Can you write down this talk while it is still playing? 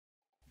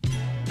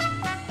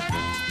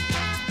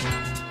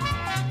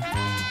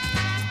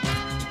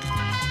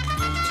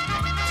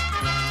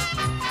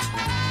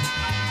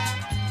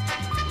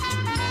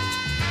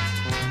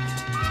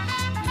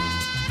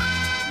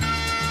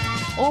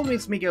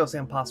Always amigos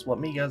and possible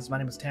amigos, my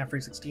name is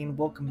Tam316.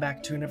 Welcome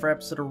back to another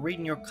episode of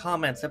Reading Your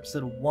Comments,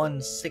 episode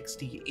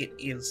 160. It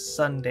is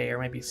Sunday, or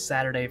maybe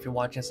Saturday if you're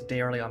watching this a day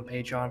early on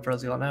Patreon. For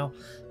those of you who don't know,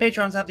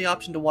 Patrons have the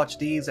option to watch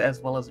these as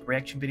well as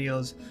reaction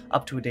videos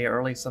up to a day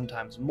early,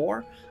 sometimes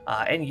more,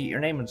 and you get your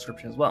name in the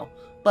description as well.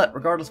 But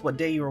regardless of what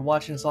day you were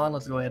watching this on,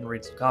 let's go ahead and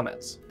read some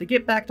comments. The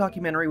Get Back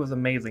documentary was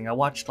amazing. I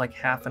watched like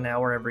half an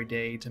hour every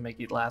day to make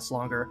it last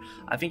longer.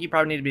 I think you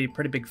probably need to be a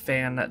pretty big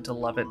fan to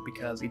love it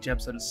because each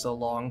episode is so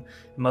long.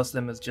 Most of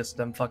them is just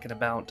them fucking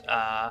about.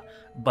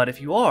 But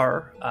if you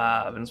are,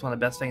 and it's one of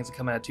the best things to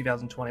come out of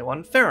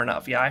 2021, fair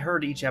enough. Yeah, I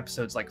heard each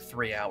episode's like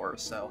 3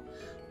 hours, so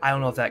I don't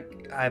know if I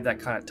have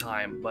that kind of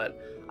time,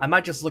 but I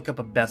might just look up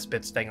a best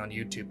bits thing on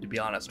YouTube, to be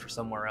honest, or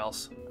somewhere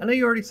else. I know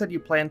you already said you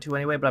plan to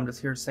anyway, but I'm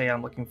just here to say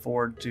I'm looking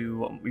forward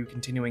to you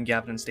continuing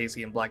Gavin and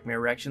Stacey and Black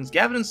Mirror reactions.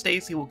 Gavin and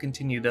Stacey will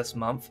continue this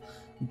month.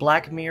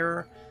 Black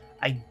Mirror,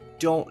 I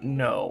don't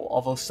know,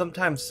 although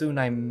sometime soon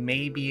I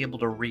may be able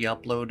to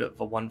re-upload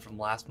the one from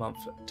last month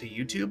to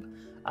YouTube.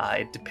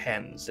 It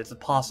depends. It's a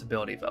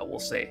possibility, though. We'll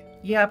see.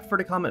 Yeah, I prefer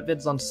to comment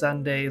vids on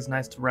Sundays.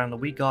 Nice to round the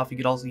week off. You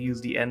could also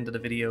use the end of the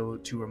video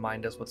to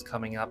remind us what's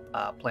coming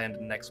up planned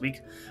next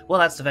week. Well,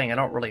 that's the thing. I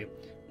don't really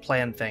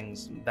plan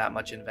things that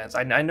much in advance.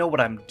 I know what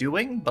I'm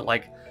doing, but,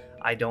 like,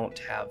 I don't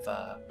have,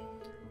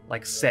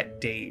 like, set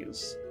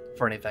days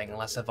for anything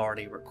unless I've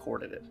already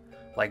recorded it.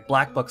 Like,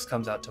 Black Books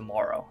comes out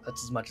tomorrow.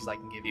 That's as much as I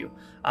can give you.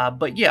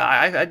 But yeah,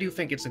 I do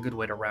think it's a good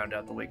way to round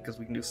out the week, because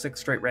we can do 6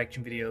 straight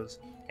reaction videos,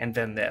 and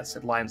then this.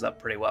 It lines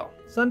up pretty well.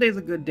 Sunday's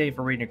a good day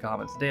for reading your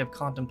comments. A day of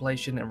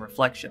contemplation and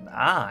reflection.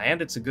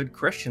 And it's a good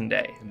Christian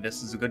day, and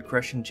this is a good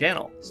Christian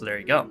channel, so there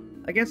you go.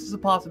 I guess it's a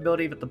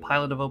possibility that the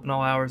pilot of Open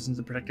All Hours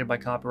isn't protected by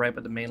copyright,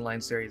 but the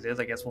mainline series is.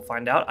 I guess we'll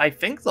find out. I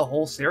think the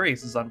whole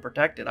series is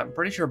unprotected. I'm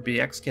pretty sure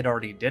BX Kid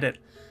already did it,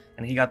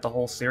 and he got the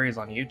whole series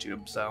on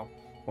YouTube, so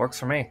works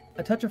for me.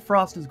 A Touch of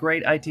Frost is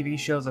great. ITV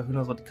shows who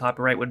knows what the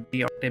copyright would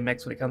be. They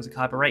mix when it comes to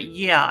copyright.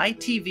 Yeah,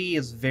 ITV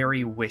is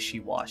very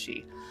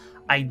wishy-washy.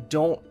 I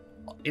don't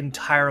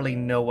entirely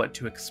know what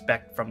to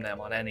expect from them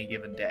on any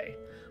given day.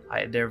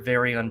 They're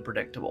very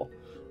unpredictable.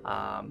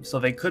 So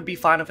they could be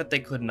fine with it, they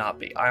could not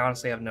be. I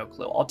honestly have no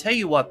clue. I'll tell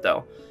you what,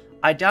 though.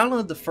 I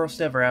downloaded the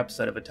first ever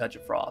episode of A Touch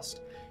of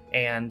Frost,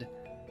 and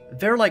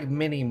they're like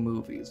mini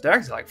movies. They're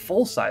actually like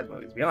full-size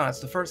movies, to be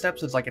honest. The first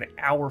episode's like an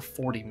hour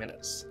 40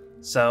 minutes.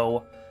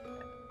 So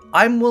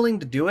I'm willing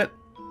to do it,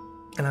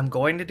 and I'm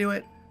going to do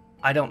it.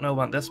 I don't know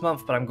about this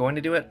month, but I'm going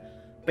to do it.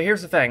 But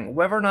here's the thing,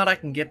 whether or not I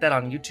can get that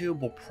on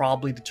YouTube will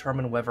probably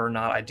determine whether or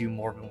not I do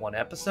more than one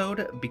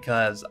episode,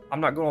 because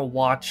I'm not going to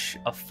watch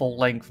a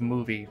full-length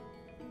movie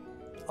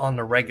on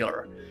the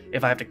regular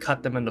if I have to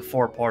cut them into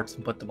 4 parts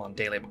and put them on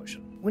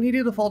Dailymotion. When you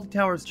do the Fawlty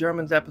Towers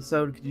Germans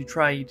episode, could you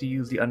try to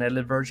use the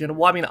unedited version?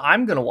 Well, I mean,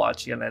 I'm going to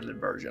watch the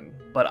unedited version,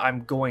 but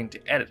I'm going to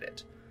edit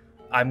it.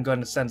 I'm going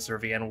to censor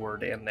the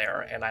N-word in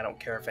there, and I don't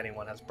care if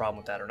anyone has a problem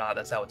with that or not.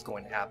 That's how it's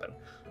going to happen.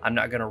 I'm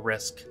not going to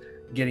risk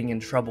getting in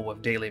trouble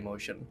with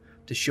Dailymotion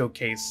to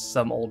showcase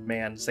some old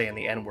man saying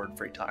the N-word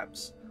 3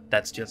 times.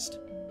 That's just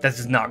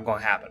not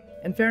going to happen.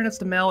 In fairness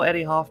to Mel,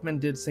 Eddie Hoffman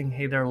did sing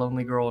Hey There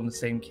Lonely Girl in the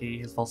same key.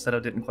 His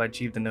falsetto didn't quite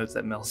achieve the notes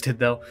that Mel's did,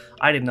 though.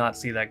 I did not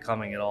see that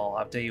coming at all.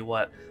 I'll tell you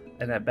what,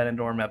 in that Ben and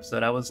Norm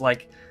episode, I was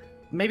like,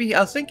 maybe, I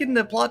was thinking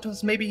the plot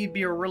twist, maybe he'd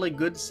be a really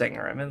good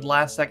singer. And then the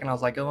last second I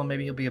was like, oh,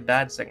 maybe he'll be a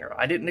bad singer.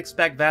 I didn't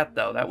expect that,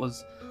 though. That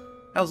was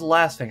the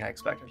last thing I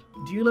expected.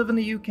 Do you live in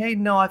the UK?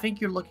 No, I think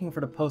you're looking for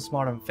the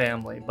Postmodern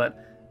Family,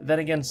 but then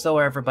again, so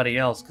are everybody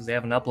else, because they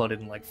haven't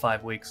uploaded in like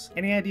 5 weeks.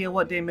 Any idea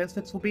what day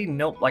Misfits will be?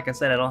 Nope, like I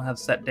said, I don't have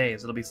set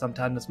days. It'll be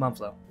sometime this month,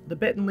 though. The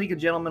bit in League of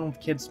Gentlemen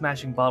with kids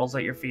smashing bottles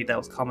at your feet, that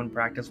was common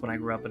practice when I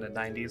grew up in the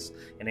 90s.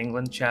 In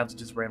England, chavs would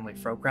just randomly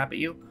throw crap at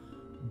you.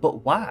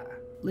 But why?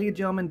 League of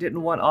Gentlemen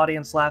didn't want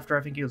audience laughter.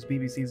 I think it was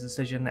BBC's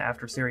decision.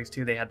 After Series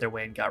 2, they had their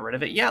way and got rid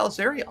of it. Yeah, it was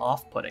very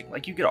off-putting.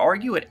 Like, you could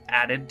argue it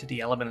added to the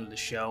element of the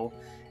show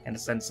in the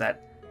sense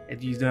that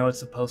you know it's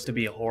supposed to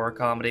be a horror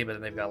comedy, but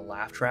then they've got a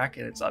laugh track,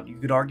 and you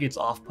could argue it's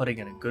off-putting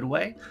in a good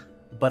way,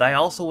 but I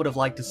also would have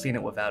liked to have seen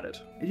it without it.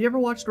 Did you ever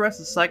watch the rest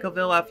of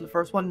Psychoville after the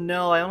first one?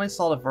 No, I only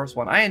saw the first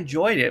one. I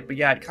enjoyed it, but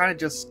yeah, it kind of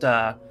just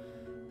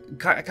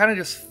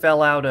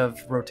fell out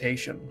of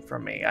rotation for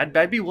me.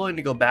 I'd be willing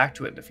to go back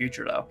to it in the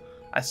future, though.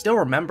 I still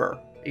remember,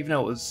 even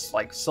though it was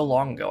like so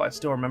long ago, I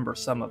still remember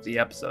some of the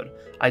episode.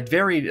 I at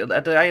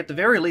the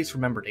very least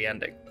remember the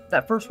ending.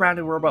 That first round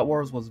in Robot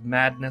Wars was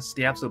madness.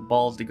 The absolute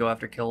balls to go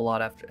after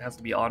Kill-A-Lot has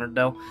to be honored,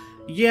 though.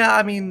 Yeah,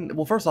 I mean,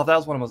 well, first off, that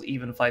was one of the most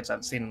even fights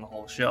I've seen in the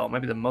whole show.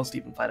 Maybe the most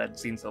even fight I'd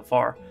seen so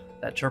far,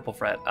 that Triple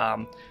Threat.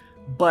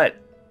 But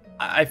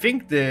I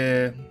think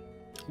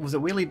was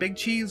it Wheelie Big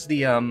Cheese?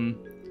 Yeah,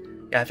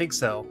 I think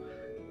so.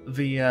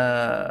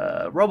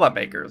 The robot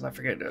makers, I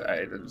forget,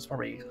 it's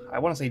probably, I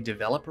want to say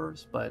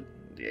developers, but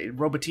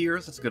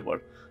Roboteers, that's a good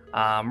one.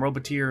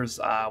 Roboteers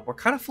were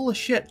kind of full of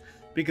shit,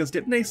 because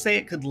didn't they say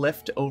it could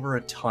lift over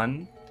a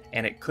ton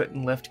and it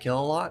couldn't lift kill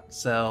a lot,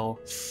 so...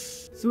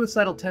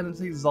 Suicidal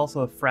Tendencies is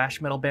also a thrash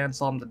metal band,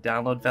 saw them at the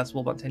Download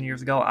Festival about 10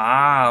 years ago.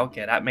 Ah,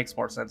 okay, that makes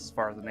more sense as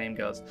far as the name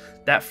goes.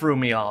 That threw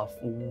me off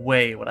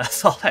way when I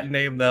saw that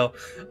name, though.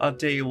 I'll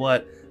tell you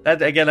what,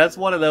 that's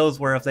one of those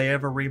where if they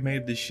ever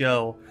remade the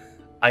show,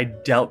 I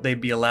doubt they'd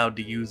be allowed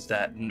to use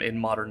that in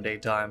modern day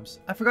times.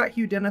 I forgot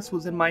Hugh Dennis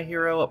was in My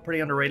Hero,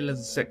 pretty underrated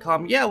as a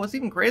sitcom. Yeah, what's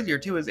even crazier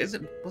too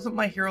wasn't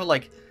My Hero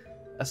like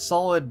a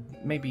solid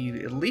maybe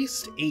at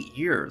least 8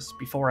 years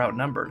before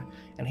Outnumbered,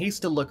 and he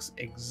still looks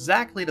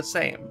exactly the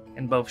same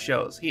in both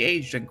shows. He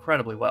aged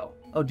incredibly well.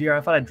 Oh dear,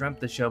 I thought I dreamt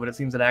the show, but it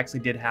seems it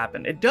actually did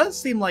happen. It does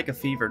seem like a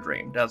fever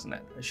dream, doesn't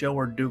it? A show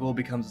where Dougal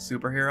becomes a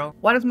superhero.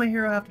 Why does My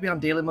Hero have to be on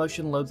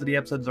Dailymotion? Loads of the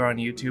episodes are on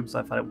YouTube, so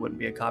I thought it wouldn't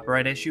be a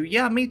copyright issue.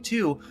 Yeah, me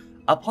too.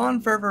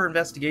 Upon further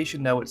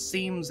investigation, though, it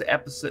seems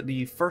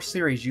the first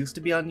series used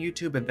to be on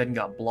YouTube and then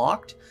got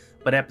blocked,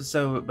 but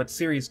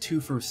series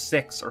 2 through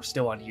 6 are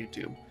still on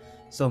YouTube.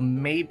 So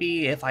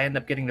maybe if I end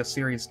up getting to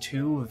Series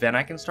 2, then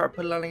I can start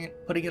putting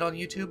it on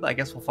YouTube? I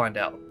guess we'll find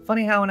out.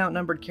 Funny how in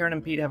Outnumbered, Karen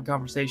and Pete have a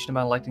conversation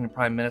about electing a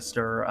Prime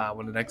Minister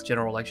when the next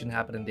general election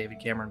happened and David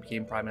Cameron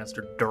became Prime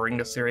Minister during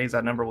the series.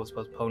 That number was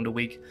postponed a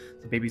week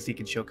so BBC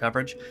could show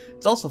coverage.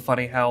 It's also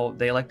funny how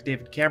they elected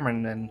David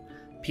Cameron and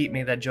Pete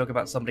made that joke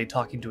about somebody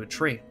talking to a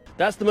tree.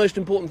 That's the most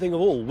important thing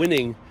of all,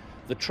 winning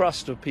the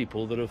trust of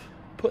people that have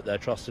put their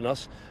trust in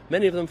us,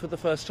 many of them for the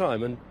first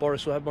time, and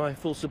Boris will have my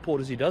full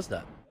support as he does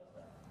that.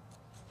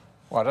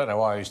 Well, I don't know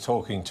why he's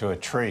talking to a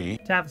tree.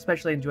 Taff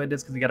especially enjoyed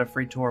this because he got a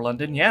free tour of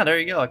London. Yeah, there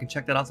you go. I can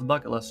check that off the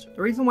bucket list.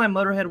 The reason why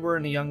Motorhead were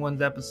in the Young Ones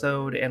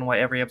episode and why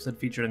every episode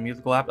featured a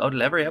musical app,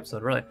 every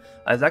episode really,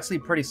 is actually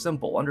pretty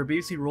simple. Under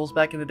BBC rules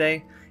back in the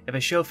day, if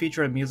a show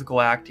featured a musical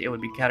act, it would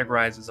be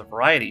categorized as a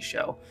variety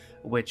show,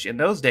 which in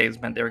those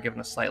days meant they were given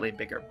a slightly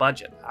bigger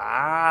budget.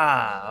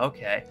 Ah,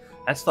 okay.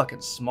 That's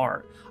fucking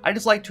smart. I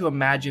just like to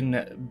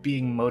imagine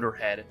being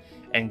Motorhead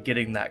and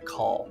getting that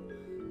call.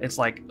 It's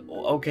like,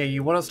 okay,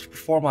 you want us to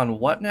perform on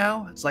what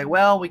now? It's like,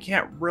 well, we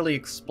can't really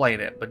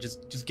explain it, but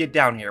just get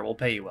down here, we'll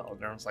pay you well. And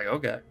everyone's like,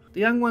 okay. The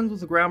Young Ones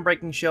was a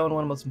groundbreaking show and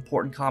one of the most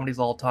important comedies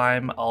of all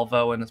time,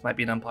 although, and this might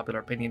be an unpopular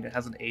opinion, it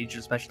hasn't aged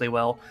especially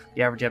well.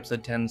 The average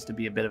episode tends to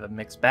be a bit of a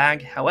mixed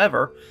bag.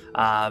 However,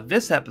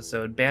 this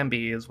episode,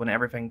 Bambi, is when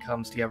everything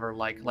comes together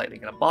like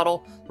lightning in a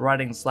bottle. The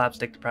writing,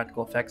 slapstick, to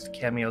practical effects, to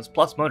cameos,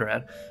 plus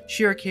Motorhead.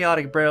 Sheer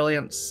chaotic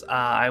brilliance.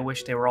 I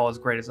wish they were all as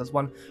great as this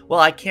one.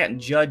 Well, I can't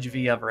judge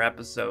the other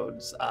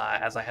episodes,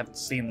 as I haven't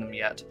seen them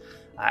yet.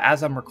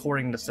 As I'm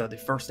recording this, though, the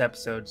first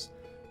episode's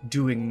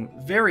doing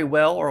very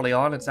well early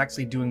on. It's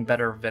actually doing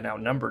better than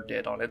Outnumbered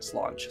did on its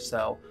launch,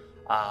 so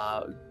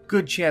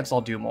good chance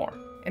I'll do more.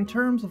 In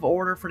terms of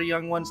order for the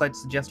Young Ones, I'd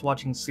suggest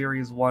watching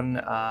Series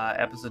 1,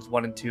 episodes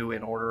 1 and 2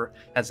 in order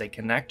as they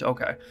connect.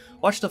 Okay.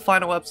 Watch the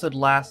final episode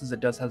last, as it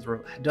does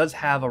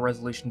have a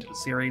resolution to the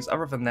series.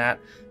 Other than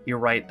that, you're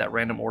right, that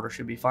random order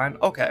should be fine.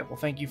 Okay, well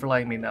thank you for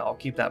letting me know. I'll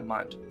keep that in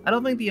mind. I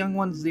don't think the Young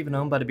Ones is even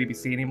owned by the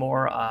BBC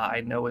anymore. I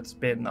know it's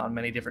been on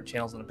many different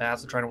channels in the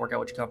past, so trying to work out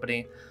which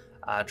company.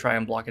 Try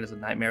and block it as a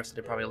nightmare, so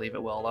they probably leave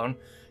it well alone.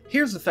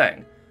 Here's the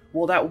thing.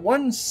 Well, that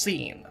one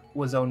scene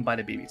was owned by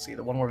the BBC,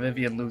 the one where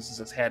Vivian loses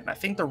his head, and I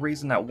think the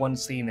reason that one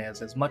scene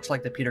is much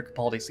like the Peter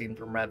Capaldi scene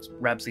from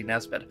Ramsay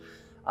Nesbitt.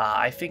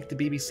 I think the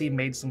BBC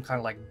made some kind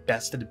of like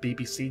Best of the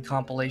BBC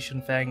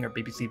compilation thing, or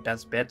BBC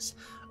Best Bits,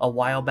 a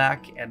while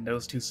back, and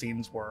those two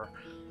scenes were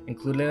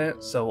included in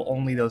it, so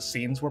only those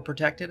scenes were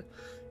protected.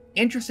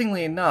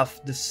 Interestingly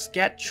enough, the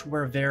sketch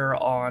where they're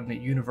on the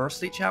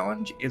University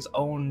Challenge is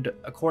owned,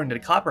 according to the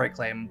copyright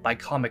claim, by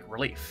Comic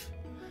Relief,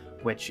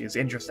 which is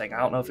interesting. I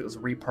don't know if it was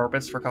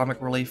repurposed for Comic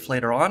Relief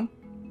later on,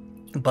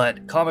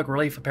 but Comic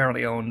Relief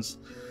apparently owns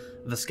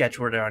the sketch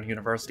where they're on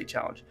University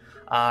Challenge.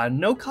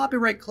 No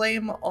copyright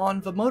claim on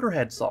the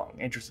Motorhead song,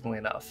 interestingly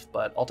enough,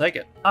 but I'll take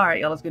it.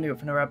 Alright, y'all, let's get into it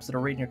for another episode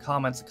of Reading Your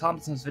Comments. The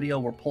comments in this video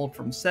were pulled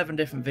from 7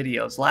 different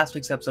videos. Last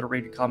week's episode of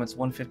Reading Your Comments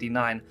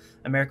 159,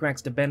 American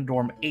Rex to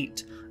Bendorm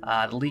 8,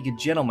 The League of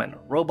Gentlemen,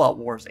 Robot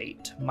Wars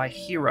 8, My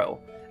Hero,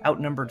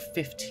 Outnumbered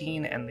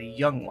 15, and The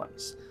Young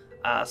Ones.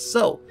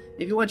 So,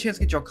 if you want a chance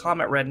to get your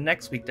comment read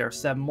next week, there are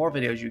 7 more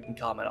videos you can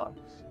comment on.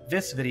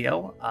 This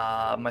video,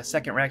 my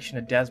second reaction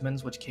to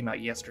Desmond's, which came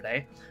out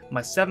yesterday, my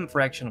 7th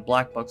reaction to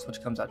Black Books,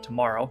 which comes out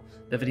tomorrow,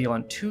 the video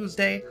on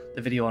Tuesday,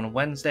 the video on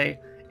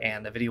Wednesday,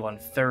 and the video on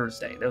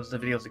Thursday. Those are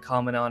the videos to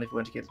comment on if you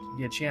want to get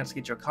a chance to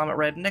get your comment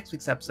read in next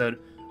week's episode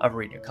of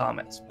Reading Your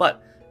Comments.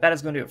 But that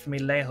is going to do it for me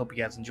today. I hope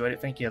you guys enjoyed it.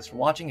 Thank you guys for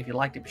watching. If you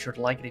liked it, be sure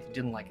to like it. If you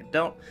didn't like it,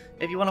 don't.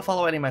 If you want to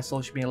follow any of my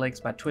social media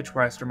links, my Twitch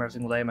where I stream every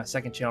single day, my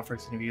second channel for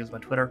interviews, my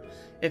Twitter.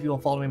 If you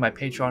want to follow me, my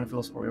Patreon, if you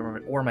want to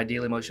support me, or my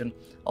Dailymotion,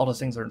 all those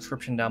things are in the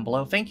description down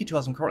below. Thank you to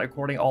us. I'm currently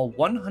recording all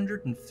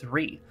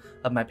 103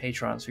 of my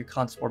Patrons, so you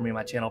can't support me on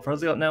my channel. For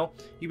those who don't know,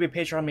 you can be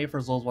a Patreon on me for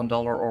as low as $1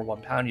 or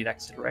 £1. You'd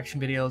access to direction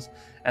videos,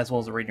 as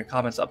well as reading your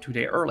comments up to a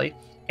day early,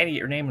 and you get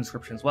your name in the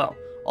description as well.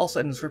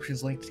 Also in the description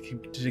is linked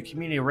to the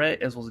community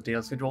Reddit, as well as a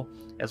daily schedule,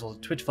 as well as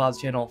a Twitch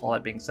VODs channel. With all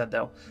that being said,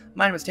 though,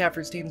 my name is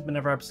Taff16. It's been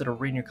another episode of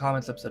Reading Your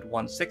Comments, episode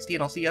 160,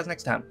 and I'll see you guys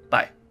next time.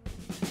 Bye.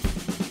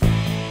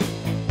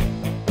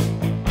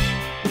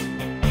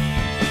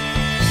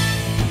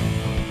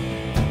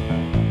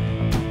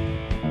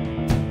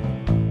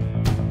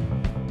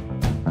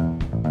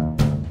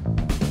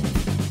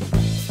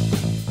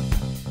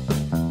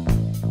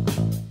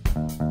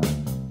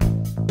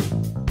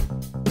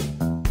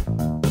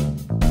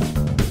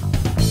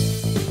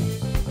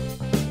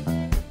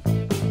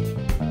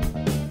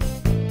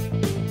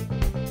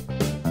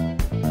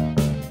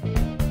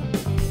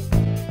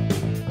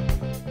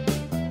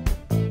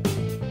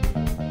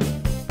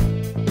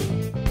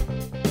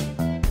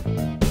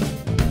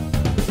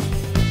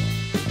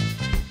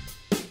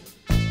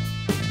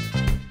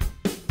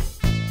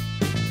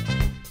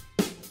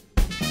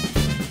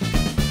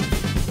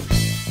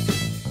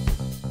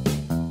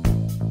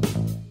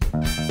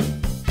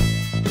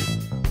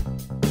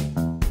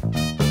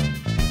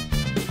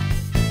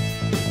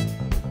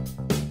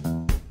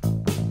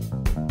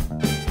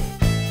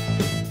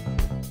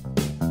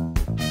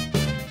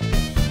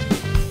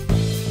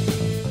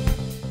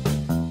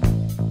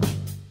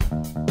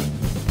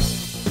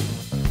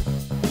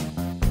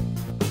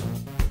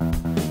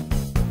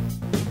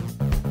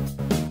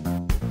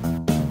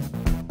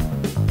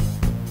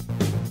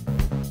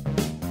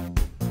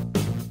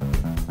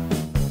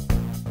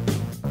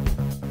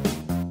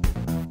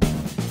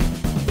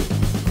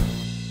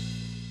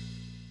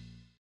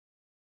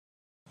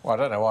 Well,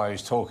 I don't know why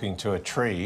he's talking to a tree.